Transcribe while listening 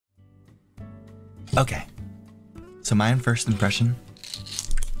Okay. So my first impression.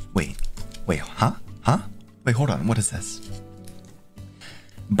 Wait, huh? Wait, hold on. What is this?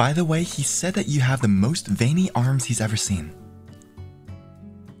 By the way, he said that you have the most veiny arms he's ever seen.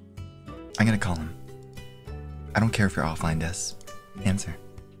 I'm gonna call him. I don't care if you're offline, Dez. Answer.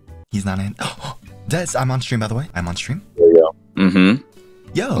 He's not in. Oh, Dez, I'm on stream, by the way. I'm on stream. There you go. Mm-hmm.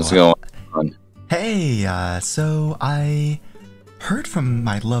 Yo. What's going on? Hey, so I heard from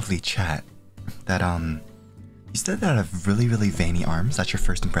my lovely chat that, you said that I have really, really veiny arms. That's your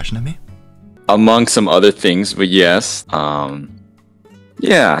first impression of me? Among some other things, but yes.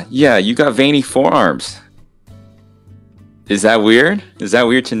 Yeah, you got veiny forearms. Is that weird? Is that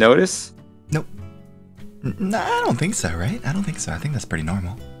weird to notice? Nope. No, I don't think so, right? I don't think so. I think that's pretty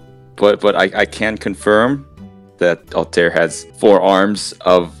normal. But I can confirm that Altair has forearms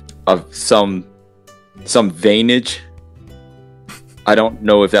of some veinage. I don't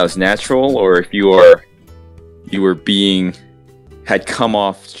know if that was natural or if you were had come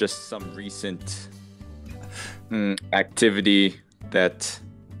off just some recent activity that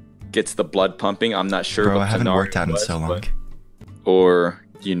gets the blood pumping. I'm not sure. Bro, what I haven't worked out in so long. Or,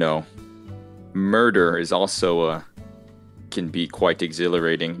 murder is also can be quite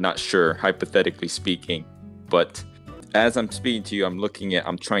exhilarating. Not sure, hypothetically speaking. But as I'm speaking to you,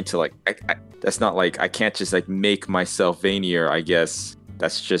 I'm trying to that's not like, I can't just make myself veinier, I guess.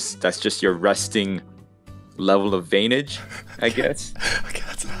 That's just your resting level of veinage, I guess. Okay,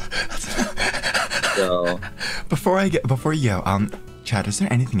 that's enough. So before you go, Chad, is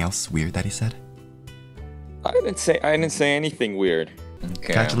there anything else weird that he said? I didn't say anything weird.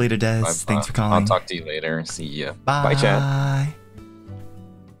 Okay. Catch you later, Dez. Thanks for calling. I'll talk to you later. See ya. Bye. Bye, Chad.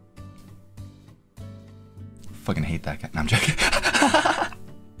 Fucking hate that guy. No, I'm joking.